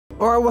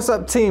Alright, what's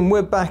up team?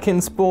 We're back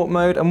in sport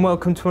mode and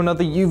welcome to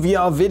another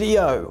UVR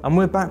video. And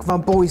we're back with our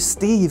boy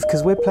Steve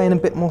because we're playing a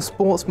bit more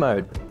sports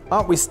mode.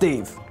 Aren't we,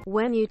 Steve?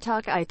 When you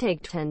talk, I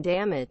take 10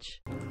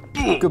 damage.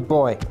 Good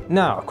boy.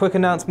 Now, a quick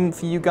announcement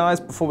for you guys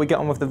before we get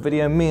on with the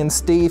video. Me and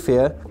Steve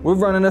here, we're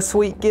running a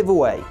sweet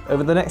giveaway.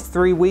 Over the next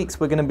 3 weeks,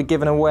 we're going to be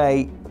giving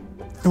away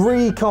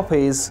 3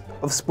 copies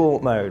of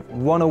sport mode,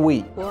 1 a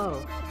week.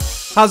 Whoa.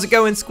 How's it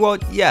going,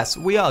 squad? Yes,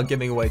 we are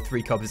giving away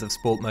 3 copies of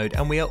Sport Mode,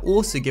 and we are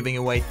also giving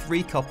away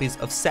 3 copies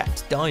of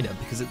Set Diner,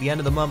 because at the end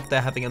of the month they're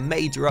having a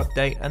major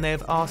update and they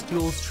have asked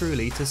yours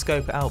truly to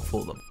scope it out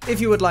for them. If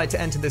you would like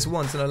to enter this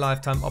once in a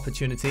lifetime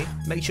opportunity,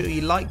 make sure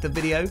you like the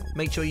video,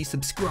 make sure you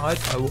subscribe.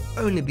 I will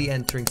only be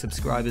entering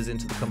subscribers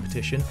into the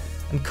competition,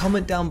 and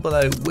comment down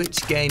below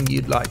which game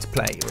you'd like to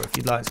play, or if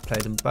you'd like to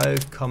play them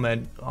both,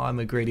 comment I'm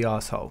a greedy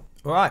asshole.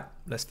 Alright,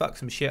 let's fuck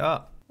some shit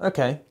up.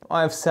 Okay,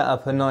 I've set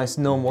up a nice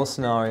normal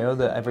scenario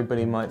that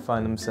everybody might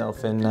find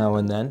themselves in now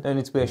and then. Don't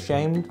need to be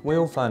ashamed, we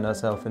all find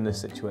ourselves in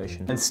this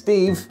situation. And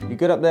Steve, you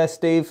good up there,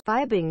 Steve?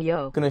 Vibing,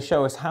 yo. Gonna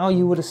show us how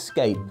you would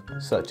escape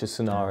such a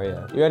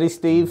scenario. You ready,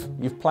 Steve?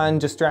 You've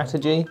planned your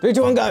strategy? 3,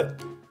 2, 1, go!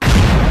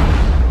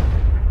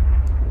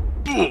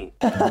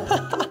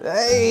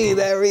 Hey,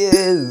 there he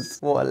is!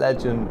 What a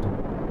legend.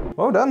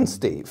 Well done,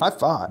 Steve. High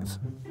five.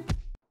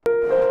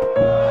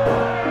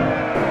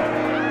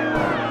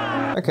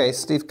 Okay,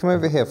 Steve, come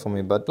over here for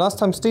me, bud. Last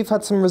time, Steve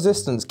had some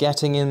resistance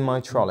getting in my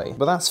trolley,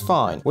 but that's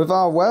fine. With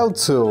our weld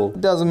tool,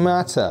 it doesn't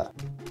matter.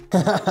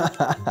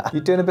 You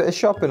doing a bit of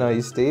shopping, are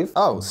you, Steve?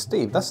 Oh,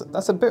 Steve,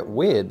 that's a bit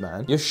weird,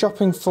 man. You're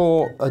shopping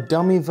for a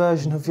dummy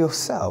version of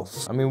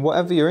yourself. I mean,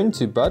 whatever you're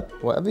into, bud.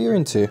 Whatever you're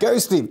into. Go,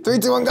 Steve. 3,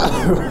 2, 1,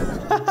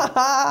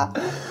 go!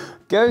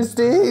 Go,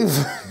 Steve!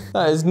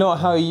 That is not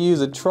how you use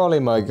a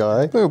trolley, my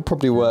guy. It'll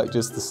probably work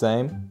just the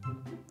same.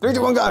 3,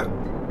 2, 1, go!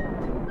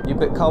 You a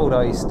bit cold,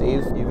 are you,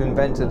 Steve? You've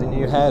invented a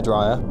new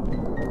hairdryer.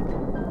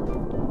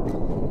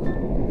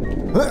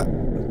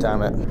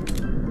 Damn it.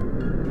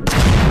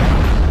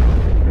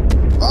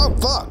 Oh,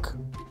 fuck!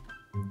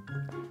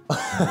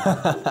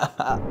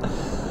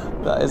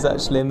 That is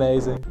actually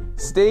amazing.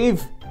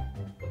 Steve,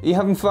 are you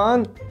having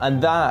fun? And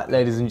that,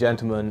 ladies and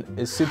gentlemen,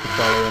 is Super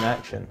Trolley in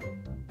action.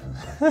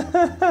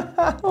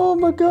 Oh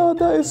my god,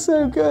 that is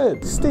so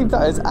good. Steve,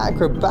 that is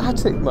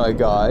acrobatic, my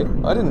guy.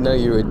 I didn't know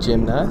you were a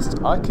gymnast.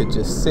 I could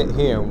just sit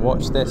here and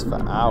watch this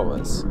for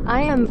hours.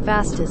 I am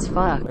fast as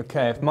fuck.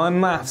 Okay, if my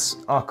maths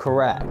are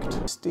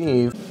correct,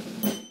 Steve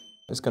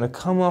is gonna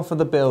come off of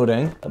the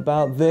building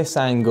about this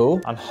angle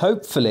and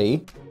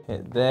hopefully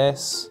hit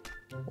this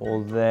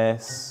or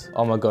this.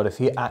 Oh my god, if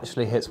he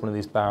actually hits one of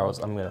these barrels,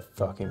 I'm gonna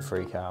fucking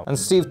freak out. And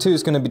Steve 2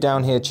 is gonna be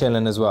down here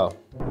chilling as well.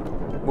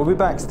 We'll be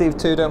back, Steve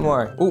 2, don't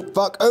worry. Oh,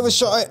 fuck,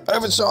 overshot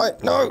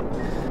it, no!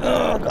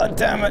 Oh, god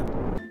damn it.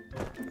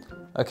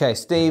 Okay,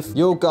 Steve,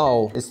 your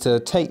goal is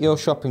to take your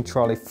shopping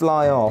trolley,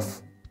 fly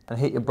off, and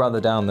hit your brother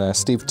down there,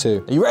 Steve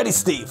 2. Are you ready,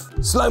 Steve?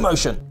 Slow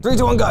motion. 3,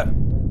 2, 1, go!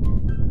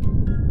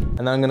 And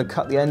then I'm gonna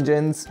cut the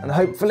engines, and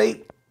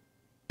hopefully...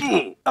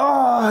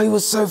 Oh, he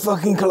was so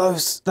fucking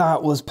close.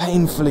 That was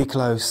painfully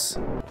close.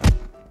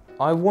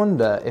 I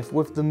wonder if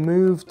with the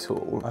move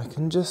tool, I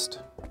can just...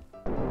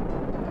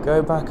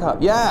 go back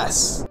up.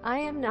 Yes! I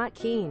am not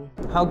keen.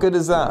 How good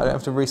is that? I don't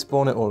have to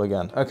respawn it all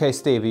again. Okay,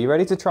 Steve, are you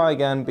ready to try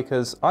again?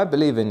 Because I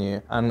believe in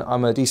you, and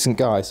I'm a decent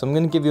guy, so I'm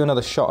gonna give you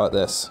another shot at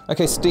this.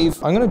 Okay,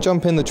 Steve, I'm gonna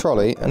jump in the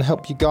trolley and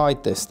help you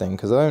guide this thing,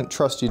 because I don't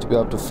trust you to be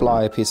able to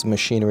fly a piece of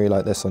machinery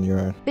like this on your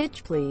own.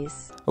 Bitch,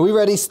 please. Are we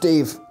ready,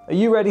 Steve? Are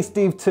you ready,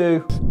 Steve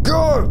 2?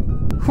 Go!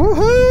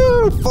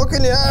 Woohoo!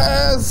 Fucking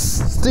yes!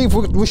 Steve,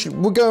 we're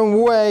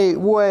going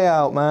way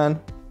out,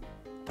 man.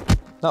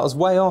 That was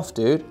way off,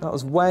 dude. That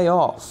was way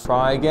off.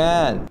 Try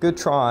again. Good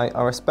try.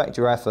 I respect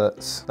your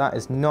efforts. That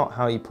is not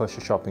how you push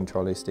a shopping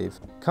trolley, Steve.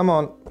 Come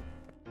on.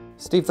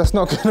 Steve, that's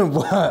not gonna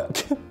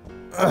work.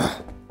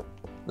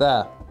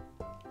 There.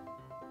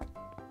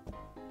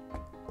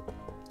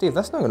 Steve,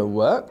 that's not gonna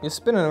work. You're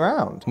spinning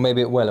around.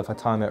 Maybe it will if I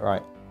time it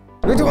right.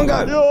 3, 2, 1,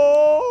 go! No!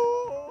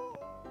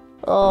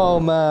 Oh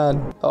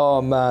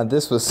man,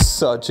 this was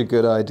such a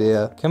good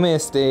idea. Come here,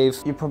 Steve.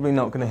 You're probably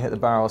not gonna hit the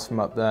barrels from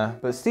up there,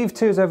 but Steve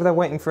 2 is over there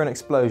waiting for an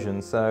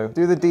explosion, so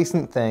do the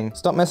decent thing.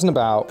 Stop messing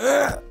about.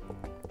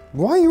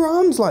 Why are your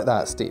arms like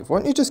that, Steve? Why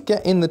don't you just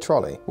get in the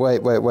trolley?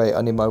 Wait,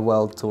 I need my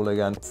weld tool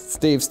again.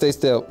 Steve, stay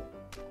still.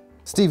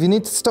 Steve, you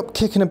need to stop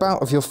kicking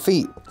about with your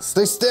feet.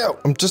 Stay still.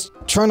 I'm just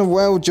trying to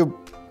weld your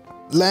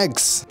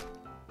legs.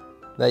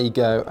 There you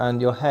go,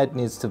 and your head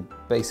needs to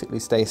basically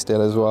stay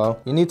still as well.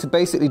 You need to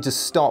basically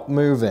just stop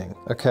moving.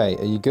 Okay,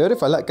 are you good?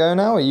 If I let go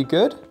now, are you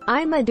good?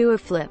 I'ma do a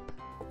flip.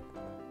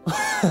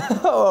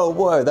 Oh,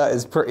 whoa, that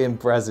is pretty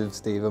impressive,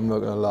 Steve, I'm not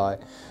gonna lie.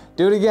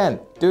 Do it again,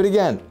 do it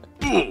again.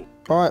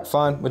 All right,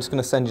 fine, we're just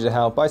gonna send you to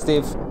hell. Bye,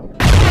 Steve.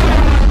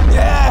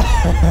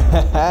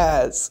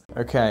 Yes!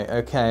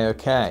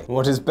 Okay.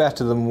 What is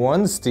better than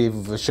 1 Steve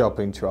of a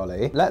shopping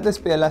trolley? Let this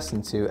be a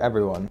lesson to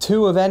everyone.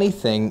 2 of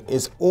anything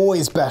is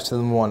always better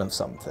than 1 of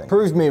something.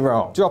 Prove me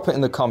wrong. Drop it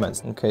in the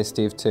comments. Okay,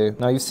 Steve 2.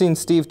 Now, you've seen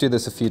Steve do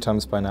this a few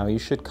times by now. You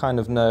should kind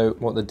of know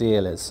what the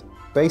deal is.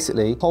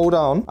 basically hold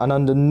on, and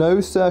under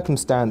no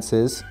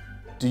circumstances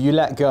do you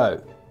let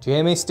go. Do you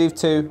hear me, Steve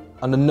 2?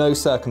 Under no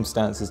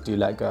circumstances do you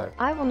let go.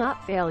 I will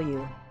not fail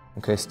you.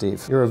 Okay,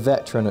 Steve, you're a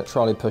veteran at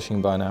trolley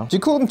pushing by now. Do you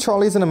call them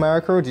trolleys in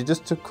America, or do you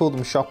just call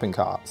them shopping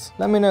carts?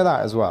 Let me know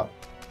that as well.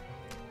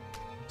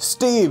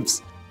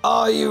 Steves,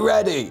 are you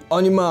ready?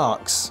 On your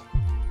marks,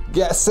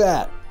 get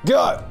set,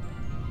 go!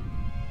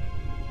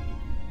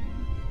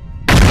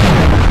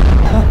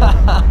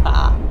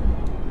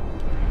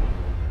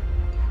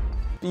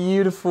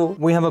 Beautiful.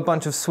 We have a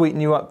bunch of sweet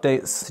new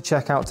updates to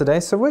check out today,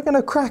 so we're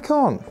gonna crack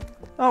on.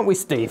 Aren't we,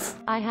 Steve?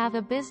 I have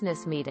a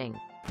business meeting.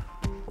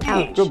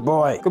 Ouch. Good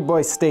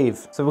boy,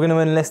 Steve. So we're gonna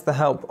enlist the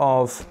help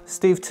of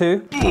Steve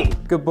 2.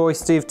 Good boy,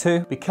 Steve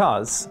 2.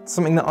 Because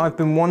something that I've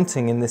been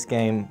wanting in this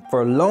game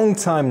for a long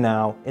time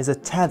now is a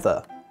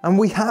tether. And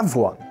we have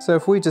one. So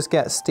if we just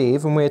get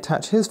Steve and we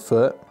attach his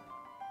foot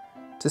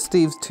to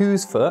Steve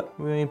 2's foot,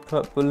 we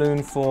put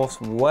balloon force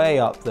way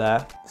up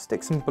there.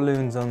 Stick some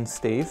balloons on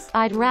Steve.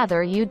 I'd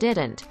rather you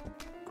didn't.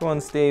 Go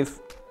on, Steve.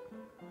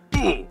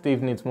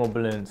 Steve needs more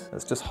balloons.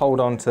 Let's just hold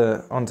on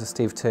to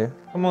Steve 2.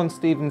 Come on,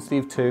 Steve and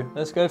Steve 2.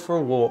 Let's go for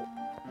a walk.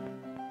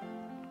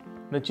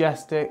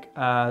 Majestic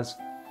as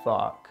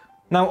fuck.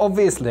 Now,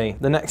 obviously,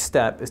 the next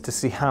step is to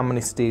see how many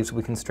Steves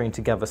we can string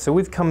together. So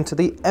we've come to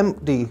the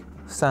empty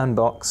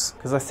sandbox,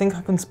 because I think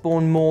I can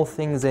spawn more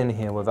things in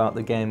here without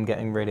the game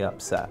getting really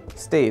upset.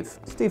 Steve,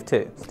 Steve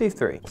 2, Steve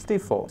 3,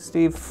 Steve 4,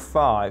 Steve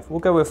 5. We'll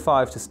go with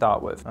 5 to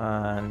start with.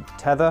 And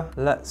tether,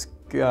 let's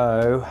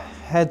go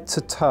head to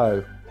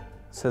toe.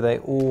 So they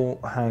all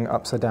hang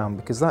upside down,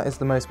 because that is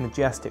the most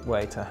majestic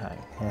way to hang.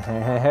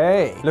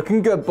 Hey.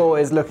 Looking good,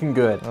 boys, looking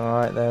good. All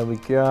right, there we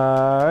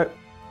go.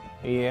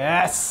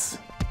 Yes!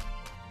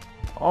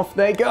 Off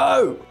they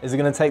go! Is it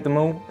gonna take them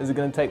all? Is it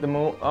gonna take them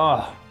all?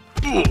 Ah.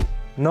 Oh.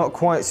 Not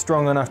quite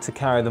strong enough to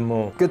carry them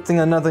all. Good thing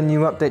another new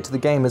update to the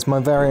game is my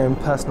very own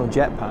personal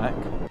jetpack.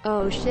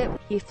 Oh shit,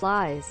 he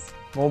flies.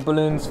 More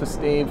balloons for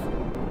Steve.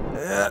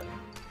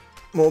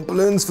 More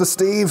balloons for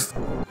Steve.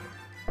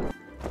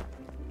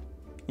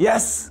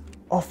 Yes!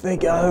 Off they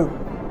go!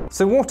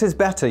 So what is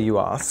better, you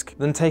ask,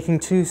 than taking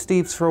 2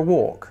 Steves for a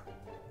walk?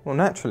 Well,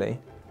 naturally,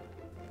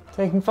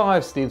 taking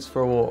 5 Steves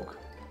for a walk.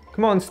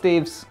 Come on,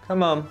 Steves,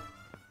 come on.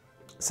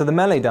 So the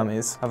melee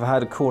dummies have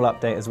had a cool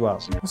update as well.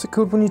 What's it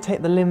called when you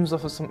take the limbs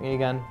off of something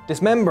again?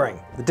 Dismembering!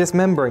 The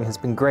dismembering has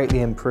been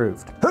greatly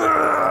improved.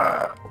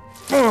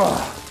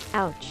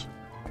 Ouch.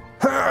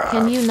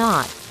 Can you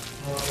not?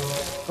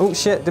 Oh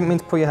shit, didn't mean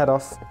to pull your head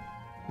off.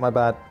 My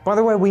bad. By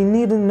the way, we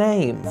need a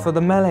name for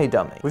the melee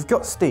dummy. We've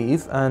got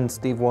Steve and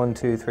Steve 1,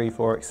 2, 3,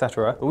 4,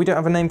 etc. But we don't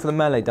have a name for the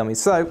melee dummy,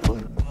 so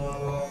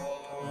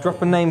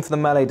drop a name for the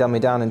melee dummy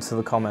down into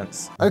the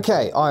comments.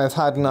 Okay, I have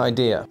had an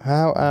idea.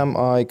 How am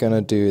I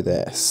gonna do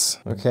this?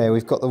 Okay,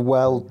 we've got the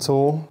weld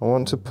tool. I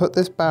want to put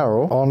this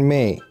barrel on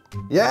me.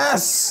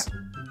 Yes!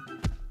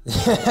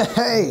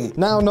 Hey!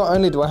 Now not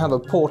only do I have a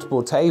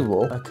portable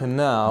table, I can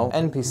now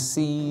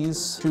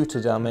NPCs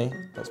shooter dummy.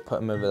 Let's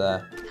put him over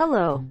there.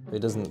 Hello. He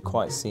doesn't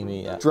quite see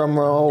me yet. Drum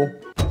roll.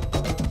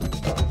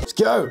 Let's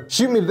go!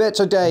 Shoot me,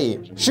 bitch, I dare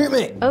you. Shoot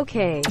me!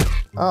 Okay.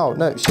 Oh,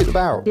 no, shoot the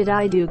barrel. Did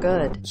I do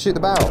good? Shoot the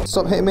barrel.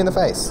 Stop hitting me in the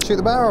face. Shoot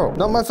the barrel,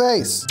 not my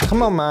face.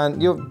 Come on,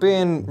 man, you're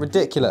being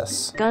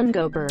ridiculous. Gun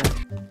go burn.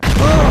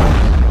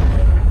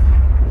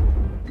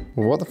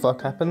 What the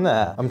fuck happened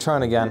there? I'm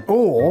trying again.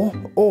 Or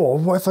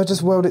what if I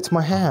just weld it to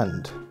my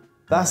hand?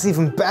 That's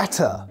even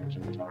better.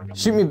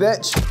 Shoot me,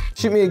 bitch.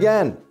 Shoot me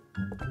again.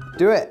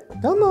 Do it.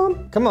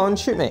 Come on,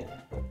 shoot me.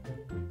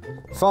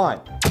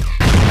 Fine.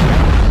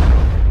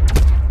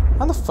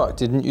 How the fuck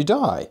didn't you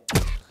die?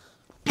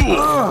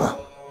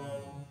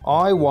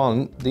 I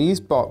want these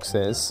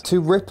boxes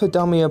to rip a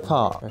dummy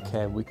apart.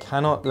 Okay, we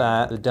cannot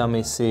let the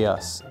dummy see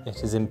us.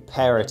 It is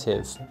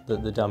imperative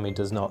that the dummy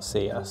does not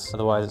see us.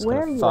 Otherwise it's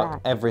gonna fuck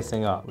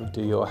everything up. We'll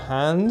do your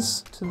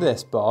hands to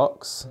this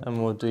box,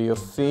 and we'll do your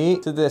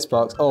feet to this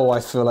box. Oh, I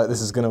feel like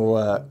this is gonna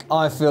work.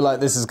 I feel like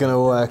this is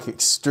gonna work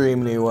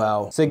extremely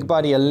well. Say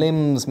goodbye to your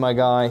limbs, my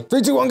guy.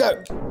 3, 2, 1,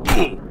 go!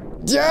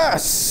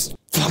 Yes!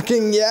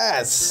 Fucking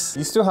yes!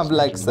 You still have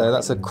legs though,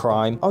 that's a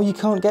crime. Oh, you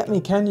can't get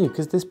me, can you?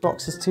 Because this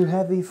box is too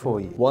heavy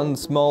for you. One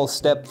small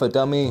step for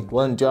dummy,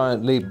 one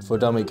giant leap for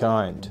dummy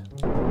kind.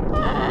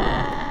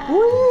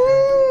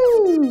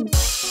 Woo!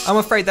 I'm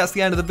afraid that's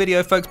the end of the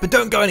video, folks, but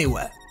don't go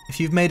anywhere. If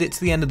you've made it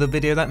to the end of the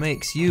video, that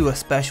makes you a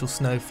special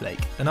snowflake,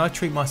 and I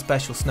treat my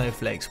special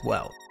snowflakes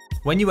well.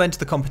 When you enter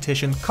the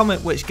competition,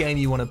 comment which game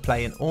you want to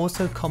play and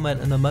also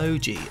comment an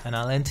emoji and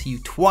I'll enter you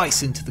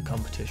twice into the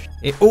competition.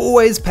 It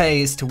always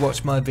pays to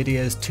watch my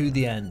videos to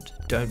the end,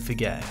 don't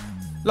forget.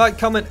 Like,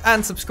 comment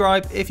and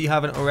subscribe if you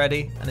haven't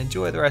already, and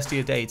enjoy the rest of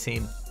your day,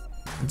 team.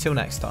 Until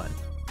next time.